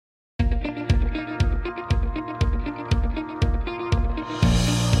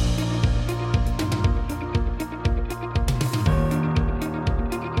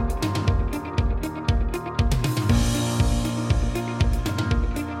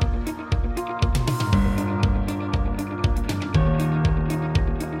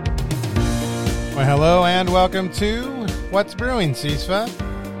Hello and welcome to What's Brewing, CISFA.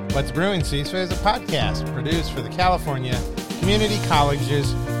 What's Brewing, CISFA is a podcast produced for the California Community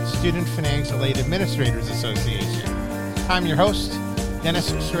Colleges Student Financial Aid Administrators Association. I'm your host, Dennis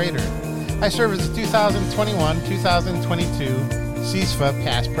Schrader. I serve as the 2021-2022 CISFA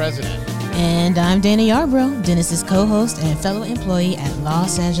past president. And I'm Dana Yarbrough, Dennis's co-host and fellow employee at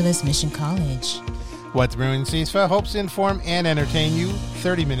Los Angeles Mission College. What's Brewing, CISFA hopes to inform and entertain you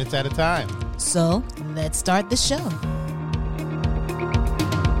 30 minutes at a time. So, let's start the show.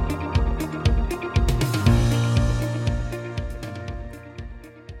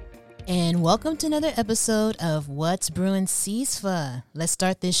 And welcome to another episode of What's Brewing CISFA. Let's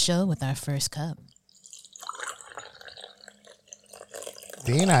start this show with our first cup.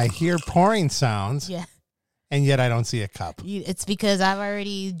 Dana, I hear pouring sounds. Yeah. And yet I don't see a cup. It's because I've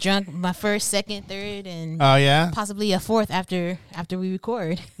already drunk my first, second, third, and possibly a fourth after we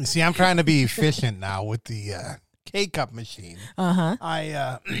record. You see, I'm trying to be efficient now with the K-Cup machine. Uh-huh.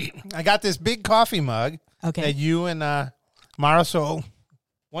 I got this big coffee mug that you and Marisol,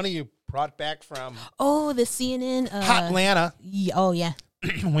 one of you brought back from the CNN Hot Atlanta. Oh, yeah.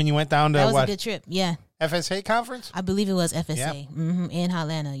 When you went down to that was a good trip, yeah. FSA conference? I believe it was FSA. Yep. In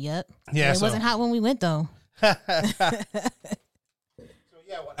Hotlanta, yep. Yeah, it wasn't hot when we went, though. So,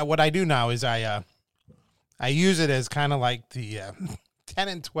 yeah, what I do now is I use it as kind of like the 10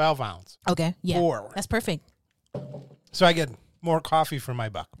 and 12 ounce. Okay, yeah. Pour. That's perfect. So I get more coffee for my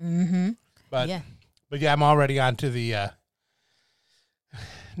buck. Mm-hmm. But yeah, I'm already on to the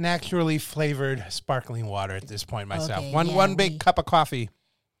naturally flavored sparkling water at this point myself. Okay, One big cup of coffee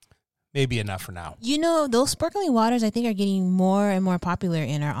may be enough for now. You know, those sparkling waters, I think, are getting more and more popular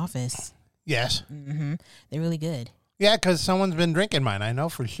in our office. Yes. Mm-hmm. They're really good. Yeah, because someone's been drinking mine. I know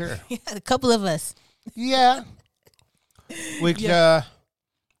for sure. Yeah, a couple of us. Yeah. Which,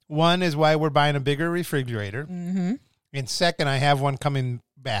 one is why we're buying a bigger refrigerator. Mm-hmm. And second, I have one coming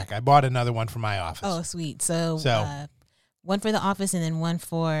back. I bought another one for my office. Oh, sweet. So one for the office and then one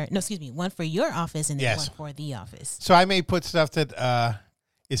for your office and then one for the office. So I may put stuff that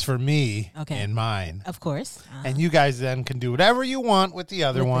is for me and mine. Of course. Uh-huh. And you guys then can do whatever you want with the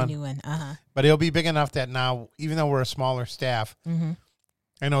other one. The new one. Uh-huh. But it'll be big enough that now, even though we're a smaller staff,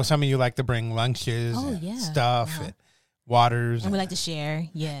 I know some of you like to bring lunches and stuff and waters. And we like to share.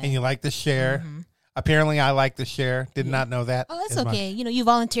 Yeah. And you like to share. Mm-hmm. Apparently, I like to share. Did not know that. Oh, that's okay. Much. You know, you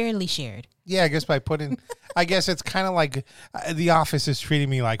voluntarily shared. Yeah, I guess by putting, I guess it's kind of like the office is treating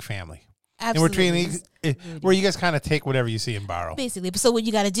me like family. Absolutely. And we're treating where you guys kind of take whatever you see and borrow. Basically. So what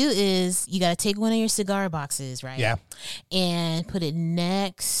you got to do is you got to take one of your cigar boxes, right? Yeah. And put it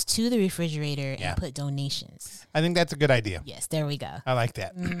next to the refrigerator and put donations. I think that's a good idea. Yes, there we go. I like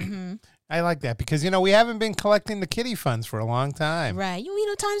that. Mm-hmm. I like that because, we haven't been collecting the kitty funds for a long time. Right. You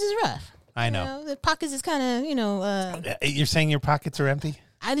know, times is rough. I know. The pockets is kind of, You're saying your pockets are empty?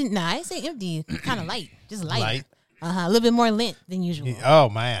 I didn't say empty. Kind of light. Just light. Light? A little bit more lint than usual. Oh,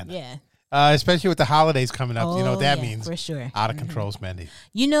 man. Yeah. Especially with the holidays coming up, what that means. For sure. Out of control spending.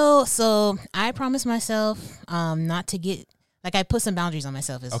 So I promised myself not to get, I put some boundaries on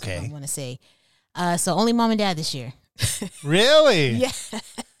myself is what I want to say. So only mom and dad this year. Really? Yeah.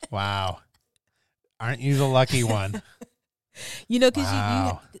 Wow. Aren't you the lucky one?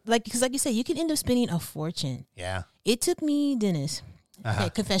 Because like you said, you can end up spending a fortune. Yeah. It took me, Dennis. Okay,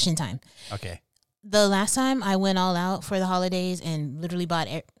 confession time. Okay. The last time I went all out for the holidays and literally bought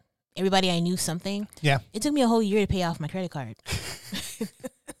everybody I knew something. Yeah. It took me a whole year to pay off my credit card.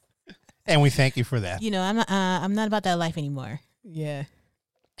 And we thank you for that. I'm not about that life anymore. Yeah.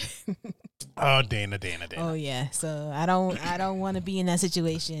 Oh, Dana. Oh yeah. So I don't want to be in that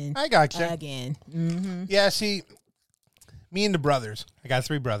situation. I got you again. Mm-hmm. Yeah. See, me and the brothers. I got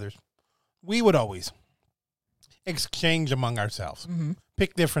 3 brothers. We would always exchange among ourselves,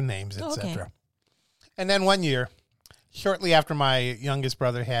 pick different names, etc. Okay. And then one year, shortly after my youngest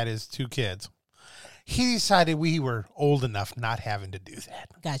brother had his 2 kids, he decided we were old enough not having to do that.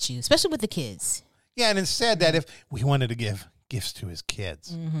 Got you, especially with the kids. Yeah, and instead that if we wanted to give gifts to his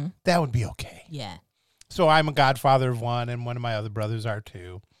kids, that would be okay. Yeah. So I'm a godfather of one, and one of my other brothers are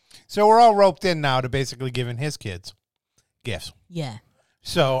 2. So we're all roped in now to basically giving his kids gifts. Yeah.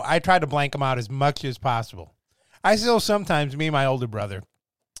 So I try to blank them out as much as possible. I still sometimes, me and my older brother,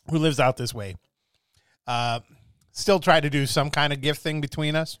 who lives out this way, still try to do some kind of gift thing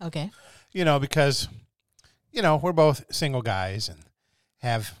between us. Okay. Because, we're both single guys and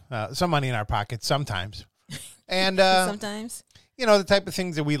have some money in our pockets sometimes. And sometimes, the type of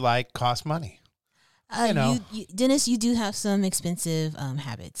things that we like cost money. Dennis, you do have some expensive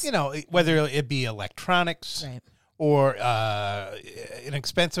habits. Whether it be electronics, right, or an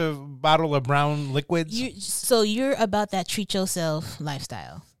expensive bottle of brown liquids. So you're about that treat yourself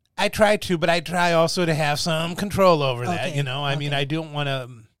lifestyle. I try to, but I try also to have some control over that. You know, I mean, I don't want to.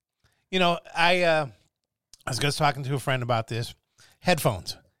 You know, I was just talking to a friend about this.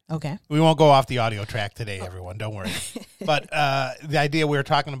 Headphones. Okay. We won't go off the audio track today, everyone. Don't worry. But the idea we were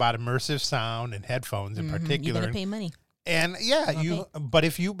talking about immersive sound and headphones in particular. You gotta pay money. And yeah, but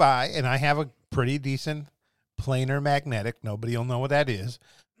if you buy, and I have a pretty decent planar magnetic, nobody will know what that is.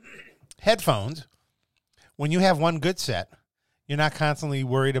 Headphones, when you have one good set, you're not constantly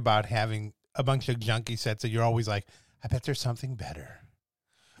worried about having a bunch of junky sets that you're always like, I bet there's something better.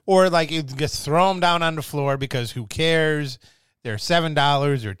 Or like you just throw them down on the floor because who cares? They're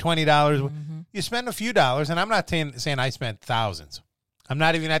 $7 or $20. You spend a few dollars, and I'm not saying I spent thousands. I'm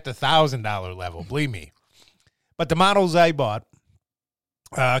not even at the $1,000 level, believe me. But the models I bought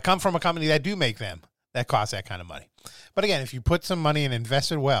come from a company that do make them that cost that kind of money. But again, if you put some money and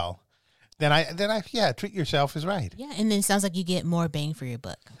invest it well, then I treat yourself is right. Yeah, and then it sounds like you get more bang for your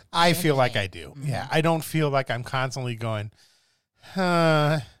buck. I feel like I do. Yeah, I don't feel like I'm constantly going,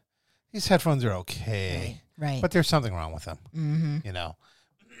 these headphones are okay. Right. But there's something wrong with them, you know.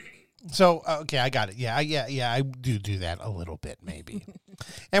 So, okay, I got it. Yeah, I do that a little bit, maybe.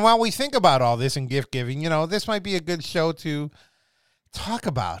 And while we think about all this and gift giving, you know, this might be a good show to talk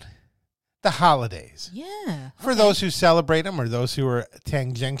about the holidays. Yeah. For those who celebrate them or those who are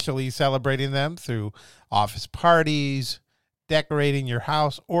tangentially celebrating them through office parties, decorating your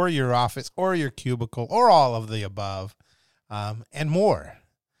house or your office or your cubicle or all of the above, and more.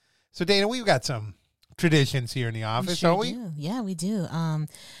 So, Dana, we've got some traditions here in the office, don't we? Yeah, we do.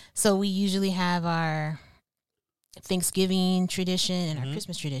 So we usually have our Thanksgiving tradition and our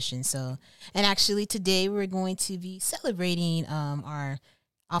Christmas tradition. So, and actually today we're going to be celebrating our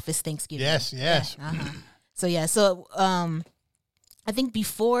office Thanksgiving. Yes. Yeah, So I think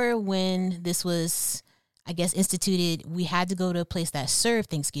before, when this was, I guess, instituted, we had to go to a place that served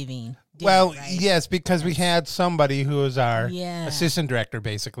Thanksgiving dinner, right? Yes, because we had somebody who was our assistant director,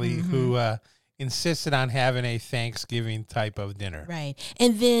 basically, who insisted on having a Thanksgiving type of dinner. Right.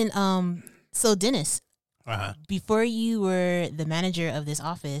 And then, so Dennis, before you were the manager of this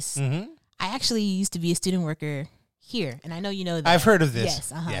office, I actually used to be a student worker here. And I know you know that. I've heard of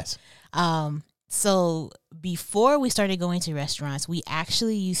this. Yes. So before we started going to restaurants, we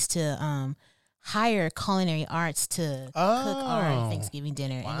actually used to hire Culinary Arts to cook our Thanksgiving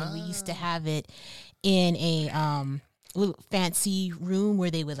dinner. Wow. And then we used to have it in a little fancy room where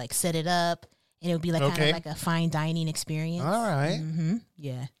they would like set it up. And it would be like kind of like a fine dining experience. All right.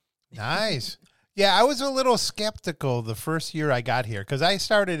 Yeah. Nice. Yeah, I was a little skeptical the first year I got here because I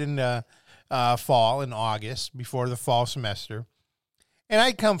started in the fall, in August, before the fall semester. And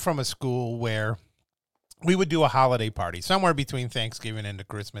I'd come from a school where we would do a holiday party somewhere between Thanksgiving and the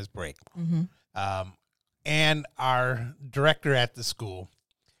Christmas break. And our director at the school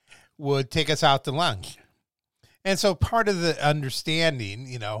would take us out to lunch. And so part of the understanding,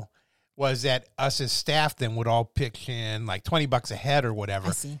 you know, was that us as staff then would all pitch in like $20 a head or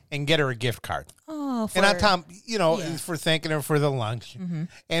whatever and get her a gift card. Oh, and on top, you know, for thanking her for the lunch.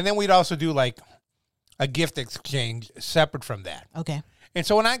 And then we'd also do like a gift exchange separate from that. Okay. And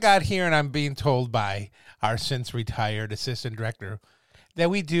so when I got here and I'm being told by our since retired assistant director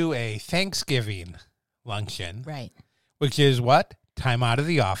that we do a Thanksgiving luncheon. Right. Which is what? Time out of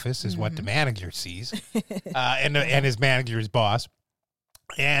the office is what the manager sees. And his manager's boss.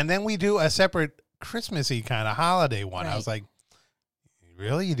 And then we do a separate Christmassy kind of holiday one. Right. I was like,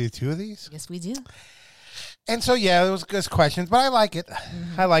 really? You do two of these? Yes, we do. And so, yeah, it was good questions, but I like it.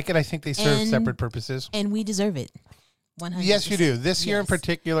 I like it. I think they serve separate purposes. And we deserve it. 100%. Yes, you do. This year in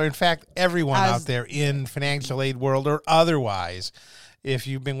particular, in fact, everyone out there in financial aid world or otherwise, if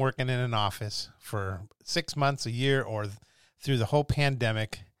you've been working in an office for 6 months, a year, or through the whole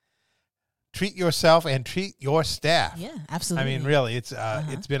pandemic, treat yourself and treat your staff. Yeah, absolutely. I mean, really, it's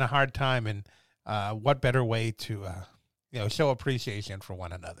been a hard time, and what better way to show appreciation for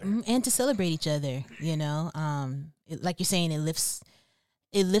one another and to celebrate each other. You know, like you're saying, it lifts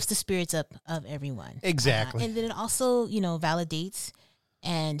the spirits up of everyone. Exactly, and then it also validates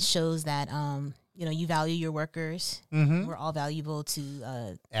and shows that you value your workers. We're all valuable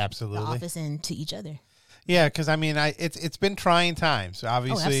to absolutely the office and to each other. Yeah, because I mean, it's been trying times.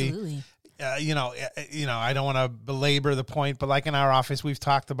 Obviously, absolutely. I don't want to belabor the point, but like in our office, we've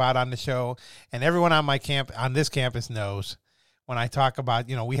talked about on the show, and everyone on this campus knows when I talk about,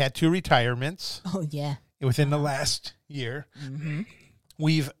 we had 2 retirements. Oh, yeah. Within the last year.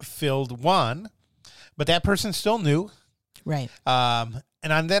 We've filled one, but that person's still new. Right.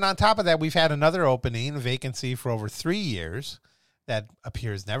 And then on top of that, we've had another opening, a vacancy for over 3 years that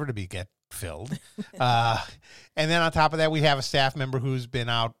appears never to get filled. And then on top of that, we have a staff member who's been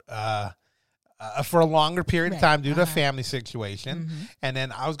out for a longer period of time due to a family situation. And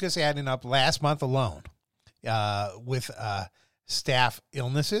then I was just adding up last month alone with staff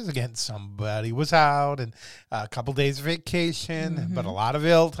illnesses. Again, somebody was out and a couple days of vacation, but a lot of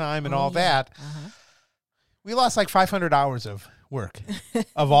ill time and all that. We lost like 500 hours of work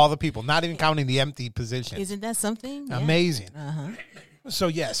of all the people, not even counting the empty positions. Isn't that something? Yeah. Amazing. So,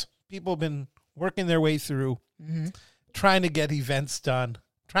 yes, people have been working their way through, trying to get events done,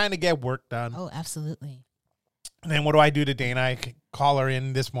 trying to get work done. Oh, absolutely. And then what do I do to Dana? I call her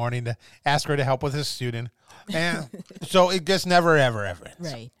in this morning to ask her to help with a student. And so it just never, ever ends.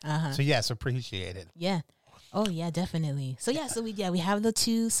 Right. So, yes, appreciate it. Yeah. Oh, yeah, definitely. So, yeah, we have the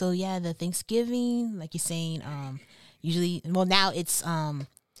two. So, yeah, the Thanksgiving, like you're saying, usually, well, now it's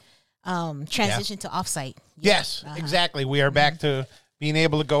transition to offsite. Yes, exactly. We are back to being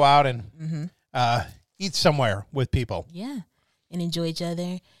able to go out and eat somewhere with people. Yeah, and enjoy each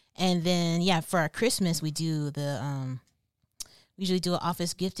other. And then, for our Christmas, we do we usually do an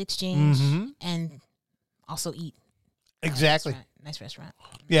office gift exchange and also eat. Exactly. Nice restaurant.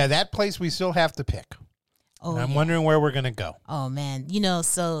 Yeah, that place we still have to pick. Oh, I'm wondering where we're going to go. Oh, man.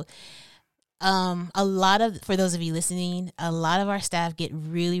 So for those of you listening, a lot of our staff get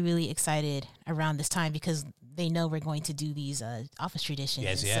really, really excited around this time because they know we're going to do these office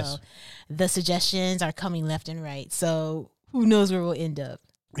traditions. Yes. So the suggestions are coming left and right. So who knows where we'll end up.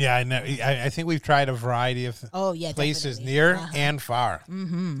 Yeah, I know. I think we've tried a variety of places definitely. near and far.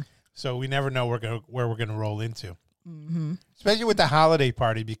 So we never know where we're going to roll into. Especially with the holiday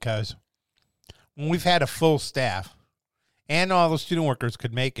party, because when we've had a full staff and all the student workers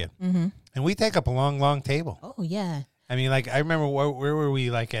could make it, and we take up a long, long table. Oh, yeah. I mean, like, I remember where were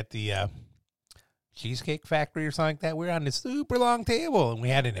we, like, at the Cheesecake Factory or something like that? We were on this super long table, and we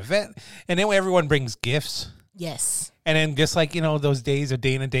had an event, and then everyone brings gifts. Yes. And then just like, those days of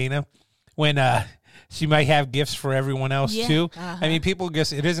Dana, when she might have gifts for everyone else too. I mean, people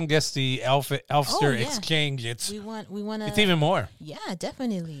it isn't just the Elfster exchange. It's it's even more. Yeah,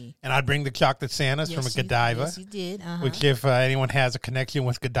 definitely. And I'd bring the chocolate Santas from Godiva. Yes, you did. Which, if anyone has a connection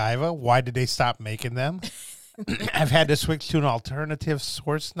with Godiva, why did they stop making them? I've had to switch to an alternative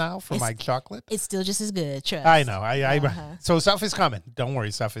source now for my chocolate. It's still just as good. Trust. I know. So stuff is coming. Don't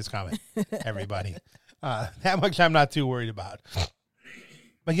worry, stuff is coming. Everybody. That much I'm not too worried about.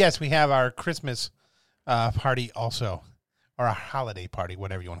 But yes, we have our Christmas party also, or a holiday party,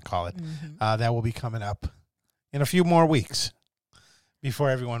 whatever you want to call it. That will be coming up in a few more weeks before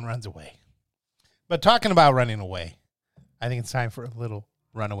everyone runs away. But talking about running away, I think it's time for a little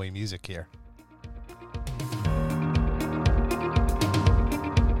runaway music here.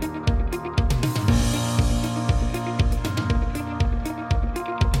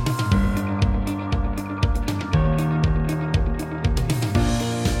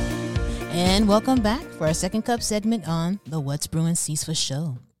 And welcome back for our second cup segment on the What's Brewing Cecil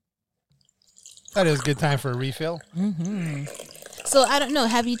show. That is a good time for a refill. So I don't know.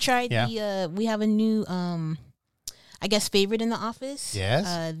 Have you tried we have a new, I guess, favorite in the office?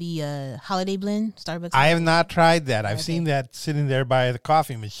 Yes. The holiday blend, Starbucks. I have not tried that. I've seen that sitting there by the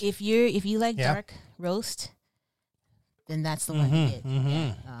coffee machine. If you like dark roast, then that's the one to get.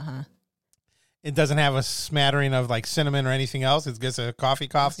 Yeah. It doesn't have a smattering of like cinnamon or anything else. It's just a coffee.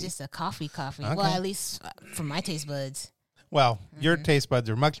 It's just a coffee. Okay. Well, at least for my taste buds. Well, your taste buds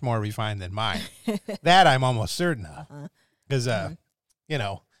are much more refined than mine. That I'm almost certain of. Because,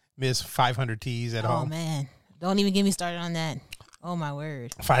 Miss 500 teas at home. Oh, man. Don't even get me started on that. Oh, my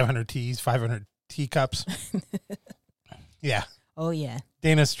word. 500 teas, 500 teacups. Yeah. Oh, yeah.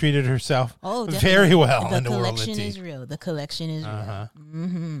 Dana's treated herself definitely. very well in the world of tea. The collection is real. The collection is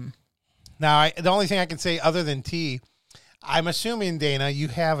real. Now, the only thing I can say other than tea, I'm assuming, Dana, you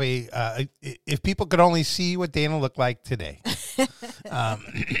have if people could only see what Dana looked like today.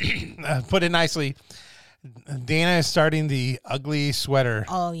 Put it nicely, Dana is starting the ugly sweater.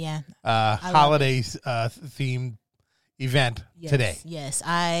 Oh, yeah. Holiday themed event today. Yes,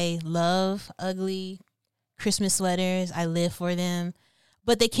 I love ugly Christmas sweaters. I live for them.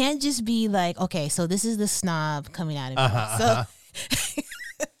 But they can't just be like, okay, so this is the snob coming out of me.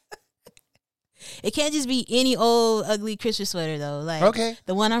 It can't just be any old ugly Christmas sweater though. Like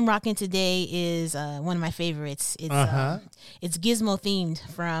the one I'm rocking today is one of my favorites. It's Gizmo themed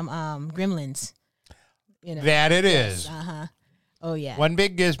from Gremlins. That it is. Oh yeah. One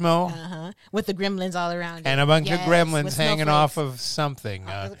big gizmo. With the gremlins all around it. And a bunch of gremlins hanging off of something.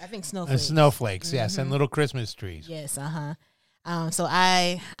 I think snowflakes. Snowflakes, yes, and little Christmas trees. Yes, So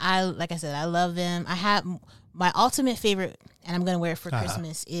I like I said, I love them. I have my ultimate favorite, and I'm gonna wear it for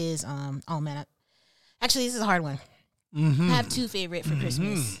Christmas. Is oh man, actually this is a hard one. I have two favorite for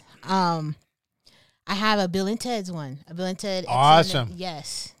Christmas. I have a Bill and Ted's one, a Bill and Ted. Awesome.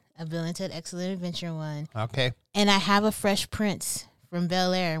 Yes, a Bill and Ted Excellent Adventure one. Okay. And I have a Fresh Prince from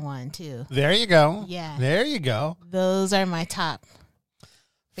Bel Air one too. There you go. Yeah. There you go. Those are my top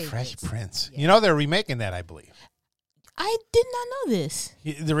favorites. Fresh Prince. Yeah. You know they're remaking that, I believe. I did not know this.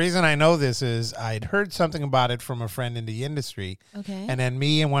 The reason I know this is I'd heard something about it from a friend in the industry. Okay. And then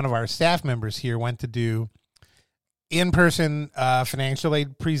me and one of our staff members here went to do in-person financial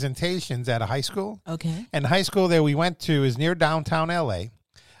aid presentations at a high school. Okay. And the high school that we went to is near downtown L.A.,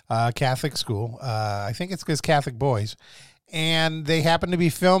 Catholic school. I think it's because Catholic boys. And they happened to be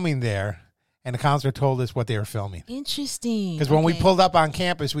filming there. And the counselor told us what they were filming. Interesting. Because when we pulled up on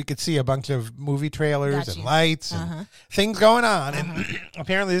campus, we could see a bunch of movie trailers and lights and things going on. And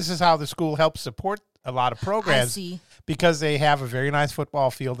apparently this is how the school helps support a lot of programs. I see. Because they have a very nice football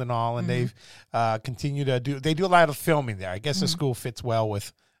field and all. And they've continued to do a lot of filming there. I guess the school fits well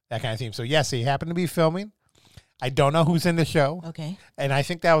with that kind of theme. So, yes, they happen to be filming. I don't know who's in the show. Okay. And I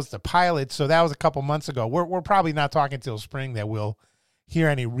think that was the pilot. So that was a couple months ago. We're probably not talking till spring that we'll hear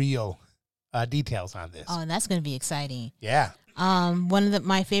any real details on this. Oh, that's going to be exciting. Yeah. One of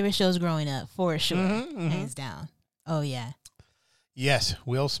my favorite shows growing up, for sure, hands down. Oh yeah. Yes,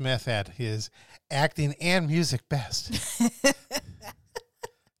 Will Smith at his acting and music best.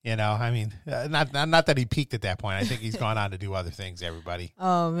 You know, I mean, not that he peaked at that point. I think he's gone on to do other things. Everybody.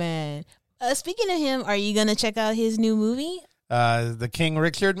 Oh man. Speaking of him, are you gonna check out his new movie? The King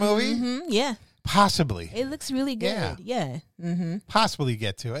Richard movie. Yeah. Possibly. It looks really good. Yeah. Possibly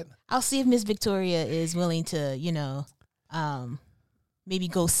get to it. I'll see if Miss Victoria is willing to, maybe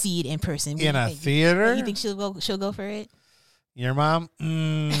go see it in person. In a theater? You think she'll go for it? Your mom?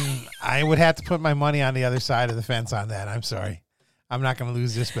 I would have to put my money on the other side of the fence on that. I'm sorry. I'm not going to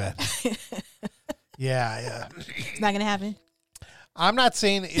lose this bet. Yeah. It's not going to happen? I'm not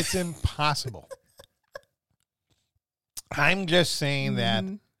saying it's impossible. I'm just saying that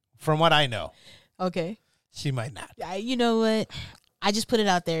from what I know. Okay. She might not. You know what? I just put it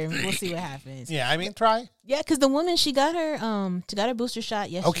out there and we'll see what happens. Yeah, I mean, try. Yeah, because the woman, she got her booster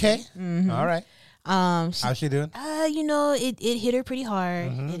shot yesterday. Okay. All right. How's she doing? It hit her pretty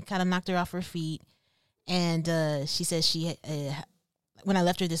hard. It kind of knocked her off her feet. And she says when I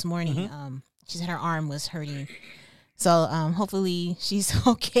left her this morning, she said her arm was hurting. So hopefully she's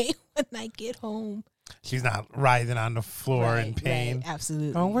okay when I get home. She's not writhing on the floor in pain. Right,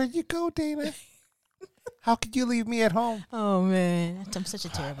 absolutely. Oh, where'd you go, Dana? How could you leave me at home? Oh, man. I'm such a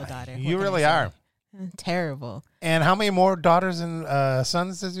terrible daughter. You really are. Terrible. And how many more daughters and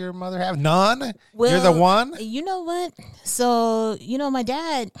sons does your mother have? None? Well, you're the one? You know what? So, my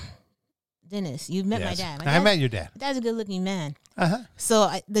dad, Dennis, you've met my dad. I met your dad. My dad's a good-looking man. Uh-huh. So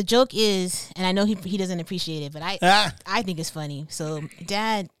the joke is, and I know he doesn't appreciate it, but I think it's funny. So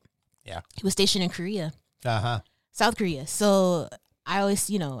Dad, he was stationed in Korea, South Korea. So I always,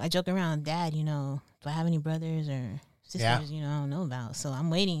 I joke around, Dad, do I have any brothers or sisters, I don't know about. So I'm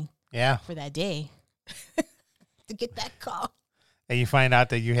waiting for that day to get that call. And you find out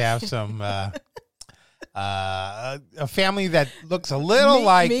that you have some a family that looks a little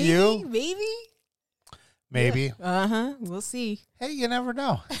like you. Maybe. Yeah. We'll see. Hey, you never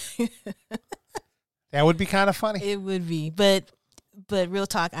know. That would be kind of funny. It would be. But real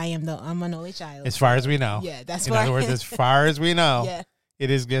talk, I'm an only child. As far as we know. Yeah, that's in other words, as far as we know, it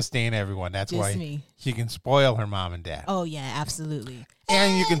is just Dana, everyone. That's just why me. She can spoil her mom and dad. Oh, yeah, absolutely.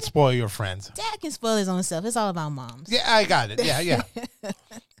 And you can spoil your friends. Dad can spoil his own self. It's all about moms. Yeah, I got it. Yeah.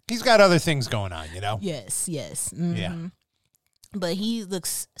 He's got other things going on, Yes. Yeah. But he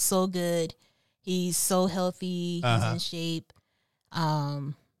looks so good. He's so healthy. He's in shape.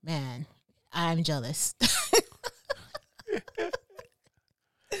 Man, I'm jealous.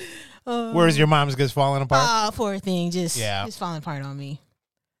 Where's your mom's just falling apart? Oh, poor thing. Just falling apart on me.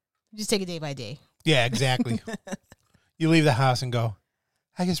 Just take it day by day. Yeah, exactly. You leave the house and go,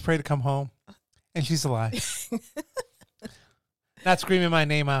 I just pray to come home. And she's alive. Not screaming my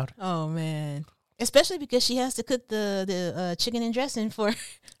name out. Oh, man. Especially because she has to cook the chicken and dressing for.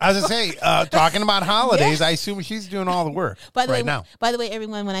 I was going to say, talking about holidays, I assume she's doing all the work now. By the way,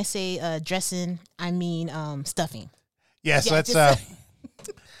 everyone, when I say dressing, I mean stuffing. Yes, that's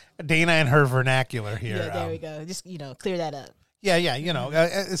Dana and her vernacular here. Yeah, there we go. Just, clear that up.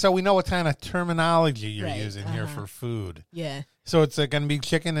 Yeah, so we know what kind of terminology you're using here for food. Yeah. So it's going to be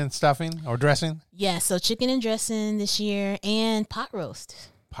chicken and stuffing or dressing? Yeah, so chicken and dressing this year and pot roast.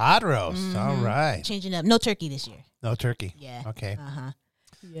 Pot roast. All right. Changing up. No turkey this year. No turkey. Yeah. Okay.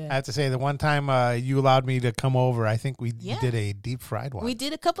 Yeah. I have to say, the one time you allowed me to come over, I think we did a deep fried one. We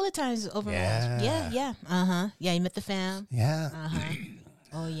did a couple of times over. Yeah. Yeah, you met the fam. Yeah.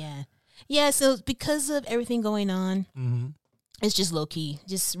 Oh, yeah. Yeah, so because of everything going on, it's just low key,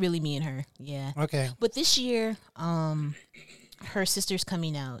 just really me and her. Yeah. Okay. But this year, her sister's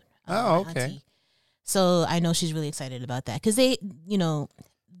coming out. Oh, okay. Auntie. So I know she's really excited about that because they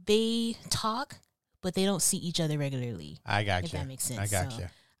talk, but they don't see each other regularly. I got you. If that makes sense. I got you.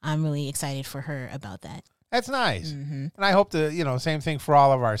 I'm really excited for her about that. That's nice. And I hope same thing for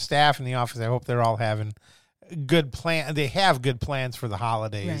all of our staff in the office. I hope they're all having good plan. They have good plans for the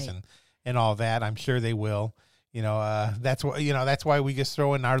holidays and all that. I'm sure they will. That's why we just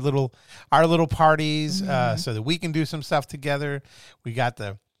throw in our little parties so that we can do some stuff together. We got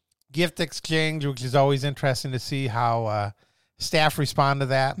the gift exchange, which is always interesting to see how staff respond to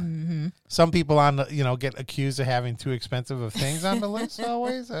that. Some people get accused of having too expensive of things on the list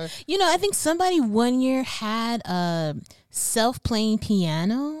always. I think somebody one year had a self-playing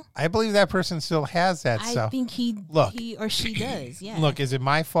piano. I believe that person still has that. I think he or she does. Yeah. Look, is it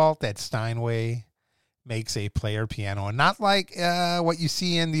my fault that Steinway makes a player piano and not like what you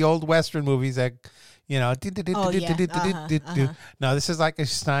see in the old Western movies that no, this is like a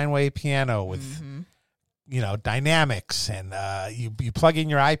Steinway piano with dynamics, and you plug in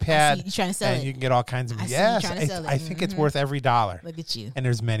your iPad you trying to sell and it. you can get all kinds of I think it's worth every dollar. Look at you. And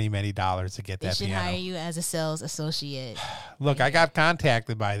there's many dollars to get that should piano. hire you as a sales associate. Look, I got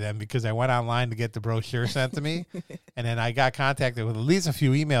contacted by them because I went online to get the brochure sent to me, and then I got contacted with at least a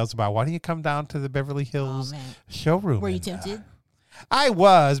few emails about, why don't you come down to the Beverly Hills showroom? Were you tempted? I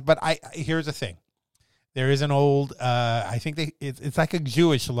was, but here's the thing. There is an old, I think it's like a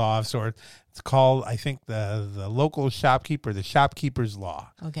Jewish law of sorts. It's called, I think, the local shopkeeper, the shopkeeper's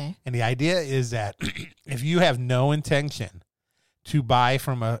law. Okay. And the idea is that if you have no intention to buy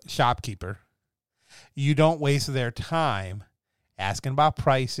from a shopkeeper, you don't waste their time asking about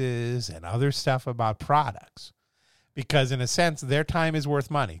prices and other stuff about products. Because in a sense, their time is worth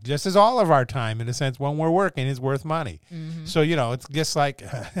money, just as all of our time, in a sense, when we're working, is worth money. So, it's just like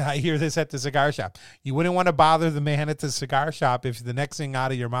I hear this at the cigar shop. You wouldn't want to bother the man at the cigar shop if the next thing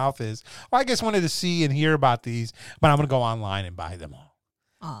out of your mouth is, I just wanted to see and hear about these, but I'm going to go online and buy them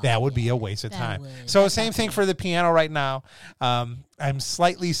all. That would be a waste of time. So same thing for the piano right now. I'm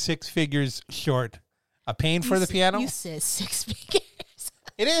slightly 6 figures short of paying for the piano. You said 6 figures.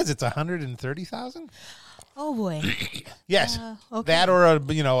 It is. It's $130,000. Oh boy. Yes. Okay. That or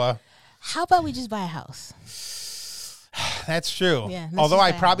a How about we just buy a house? That's true. Yeah, although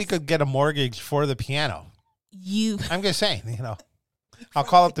I probably could get a mortgage for the piano. I'm just saying, I'll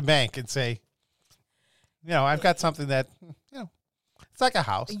call up the bank and say, I've got something that, it's like a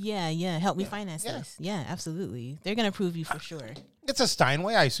house. Yeah. Help me finance this. Yeah, absolutely. They're going to approve you for sure. It's a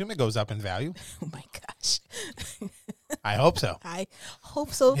Steinway. I assume it goes up in value. Oh my gosh. I hope so. I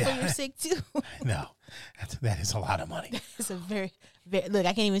hope so for your sake too. No, that is a lot of money. It's a very, very, look,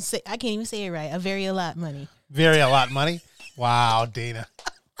 I can't even say it right. A lot money. A lot money. Wow, Dana.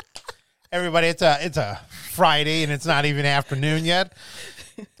 Everybody, it's a Friday and it's not even afternoon yet.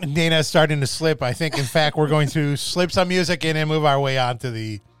 And Dana's starting to slip. I think, in fact, we're going to slip some music in and move our way on to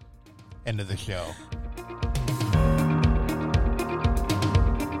the end of the show.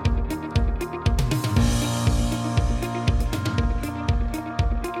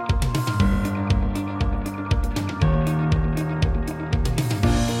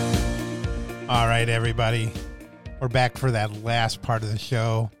 All right, everybody. We're back for that last part of the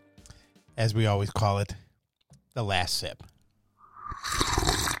show, as we always call it, the last sip.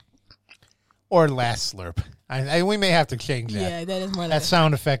 Or last slurp. We may have to change that. Yeah, that is more like that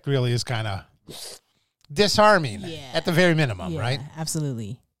sound effect really is kind of disarming at the very minimum, right?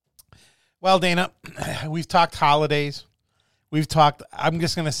 Absolutely. Well, Dana, we've talked holidays. We've talked, I'm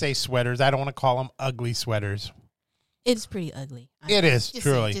just going to say sweaters. I don't want to call them ugly sweaters. It's pretty ugly. It is,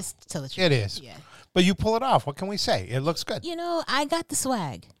 truly. Just tell the truth. It is. Yeah. But you pull it off. What can we say? It looks good. I got the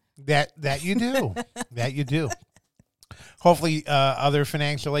swag. That you do. That you do. Hopefully, other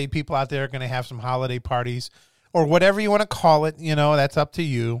financial aid people out there are going to have some holiday parties or whatever you want to call it. That's up to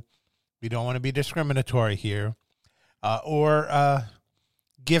you. We don't want to be discriminatory here. Or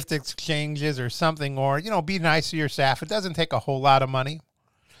gift exchanges or something. Or, be nice to your staff. It doesn't take a whole lot of money,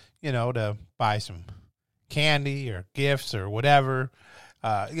 to buy some candy or gifts or whatever,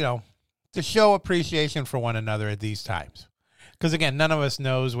 to show appreciation for one another at these times. Because, again, none of us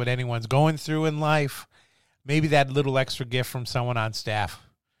knows what anyone's going through in life. Maybe that little extra gift from someone on staff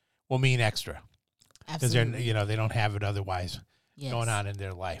will mean extra. Because they don't have it otherwise going on in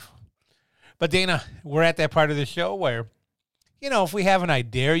their life. But Dana, we're at that part of the show where, if we have an I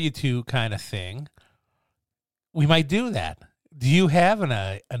dare you to kind of thing, we might do that. Do you have an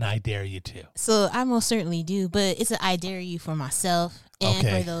I dare you to? So I most certainly do, but it's an I dare you for myself and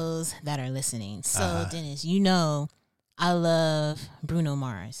for those that are listening. So Dennis, I love Bruno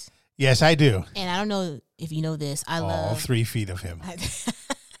Mars. Yes, I do. And I don't know if you know this. I love 3 feet of him.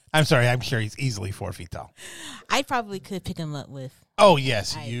 I'm sorry. I'm sure he's easily 4 feet tall. I probably could pick him up with. Oh,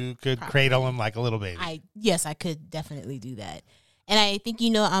 yes. You could cradle him like a little baby. Yes, I could definitely do that. And I think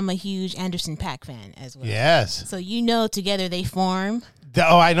I'm a huge Anderson .Paak fan as well. Yes. So together they form.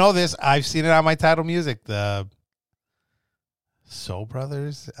 I know this. I've seen it on my title music. The Soul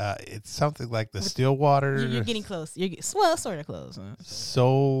Brothers. It's something like the Stillwater. You're getting close. Sort of close. Huh?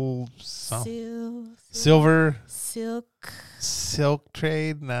 Soul. Silver. Silk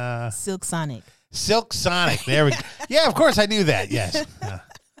Trade. Silk Sonic. Silk Sonic. There we go. Yeah, of course I knew that. Yes.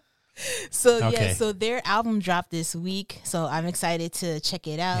 So their album dropped this week, so I'm excited to check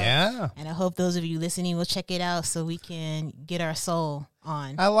it out. Yeah. And I hope those of you listening will check it out so we can get our soul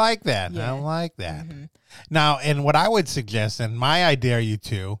on. I like that. Yeah. I like that. Mm-hmm. Now, and what I would suggest, and my I dare you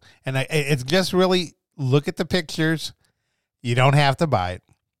to, and it's just really look at the pictures. You don't have to buy it.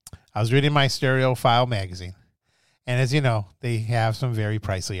 I was reading my Stereophile magazine, and as you know, they have some very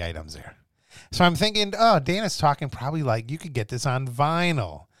pricey items there. So I'm thinking, Dana's talking probably like you could get this on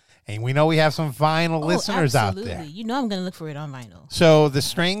vinyl. And we know we have some vinyl listeners absolutely. out there. I'm going to look for it on vinyl. So the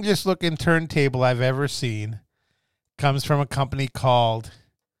strangest looking turntable I've ever seen comes from a company called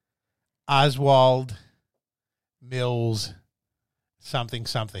Oswald Mills something.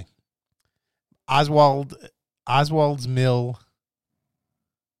 Oswald's Mill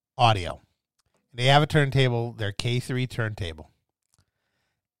Audio. They have a turntable, their K3 turntable.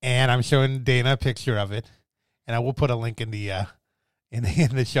 And I'm showing Dana a picture of it. And I will put a link in the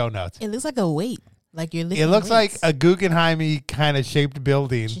show notes. It looks like a weight. Like you're lifting It looks weights. like a Guggenheim-y kind of shaped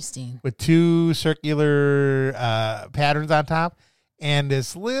building. Interesting. With 2 circular patterns on top and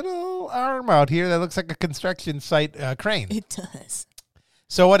this little arm out here that looks like a construction site crane. It does.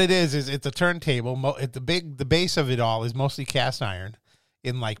 So what it is it's a turntable. The base of it all is mostly cast iron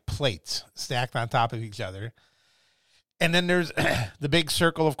in like plates stacked on top of each other. And then there's the big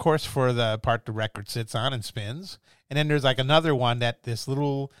circle, of course, for the part the record sits on and spins. And then there's like another one that this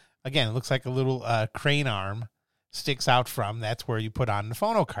little, again, it looks like a little crane arm sticks out from. That's where you put on the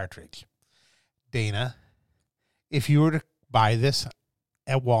phono cartridge. Dana, if you were to buy this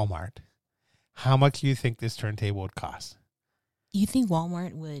at Walmart, how much do you think this turntable would cost? You think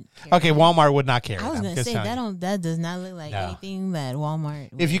Walmart would carry Okay, Walmart would not carry it. I was going to say, that does not look like anything that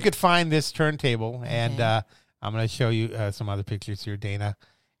Walmart would. If you could find this turntable, and I'm going to show you some other pictures here, Dana.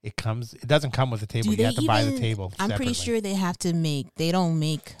 It doesn't come with a table. You have to buy the table separately. I'm pretty sure they don't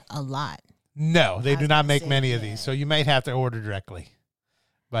make a lot. No, they do not make many of these. So you might have to order directly.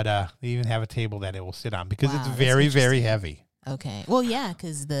 But they even have a table that it will sit on because it's very, very heavy. Okay. Well, yeah,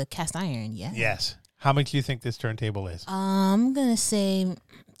 because the cast iron, yeah. Yes. How much do you think this turntable is? I'm going to say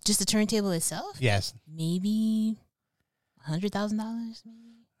just the turntable itself? Yes. Maybe $100,000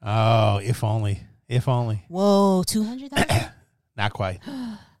 maybe? Oh, if only. If only. Whoa, $200,000? Not quite.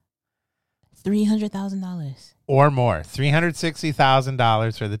 $300,000. Or more.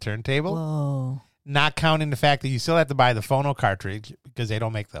 $360,000 for the turntable. Whoa. Not counting the fact that you still have to buy the phono cartridge because they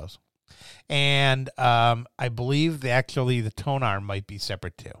don't make those. And I believe the tone arm might be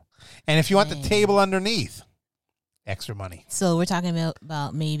separate too. And if you want the table underneath, extra money. So we're talking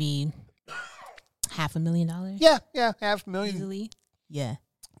about maybe $500,000? Yeah, $500,000. Easily? Yeah.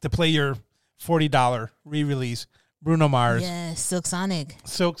 To play your $40 re-release Bruno Mars. Yes, Silk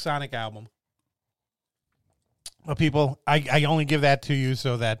Sonic album. Well, people, I only give that to you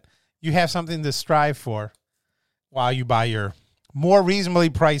so that you have something to strive for while you buy your more reasonably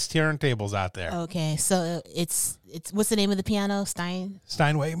priced turntables out there. Okay, so it's what's the name of the piano?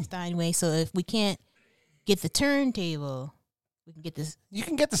 Steinway. So if we can't get the turntable, we can get this. You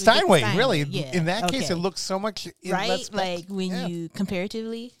can get the Steinway, really. Yeah. In that case, it looks so much right. Like when you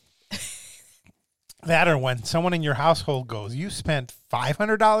comparatively. That or when someone in your household goes, you spent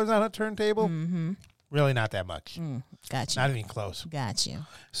 $500 on a turntable. Mm-hmm. Really, not that much. Gotcha. Not even close. Got you.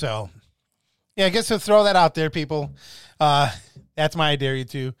 So, yeah, I guess to throw that out there, people. That's my I dare you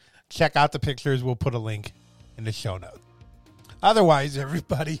to. Check out the pictures. We'll put a link in the show notes. Otherwise,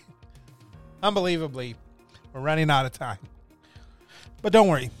 everybody, unbelievably, we're running out of time. But don't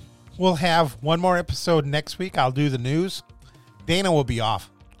worry. We'll have one more episode next week. I'll do the news. Dana will be off.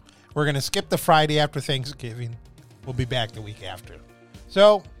 We're going to skip the Friday after Thanksgiving. We'll be back the week after.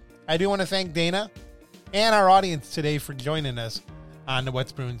 So, I do want to thank Dana and our audience today for joining us on the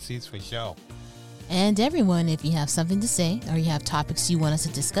What's Brewing CISFA show. And everyone, if you have something to say or you have topics you want us to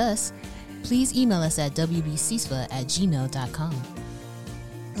discuss, please email us at wbcisfa@gmail.com.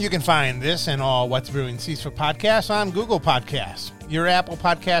 You can find this and all What's Brewing CISFA podcasts on Google Podcasts, your Apple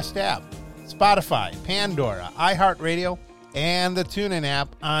Podcast app, Spotify, Pandora, iHeartRadio, and the TuneIn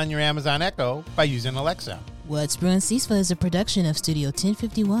app on your Amazon Echo by using Alexa. What's Brewing CISFA is a production of Studio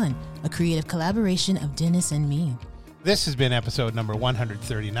 1051, a creative collaboration of Dennis and me. This has been episode number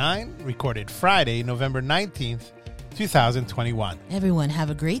 139, recorded Friday, November 19th, 2021. Everyone have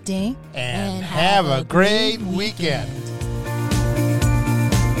a great day. And have a great weekend.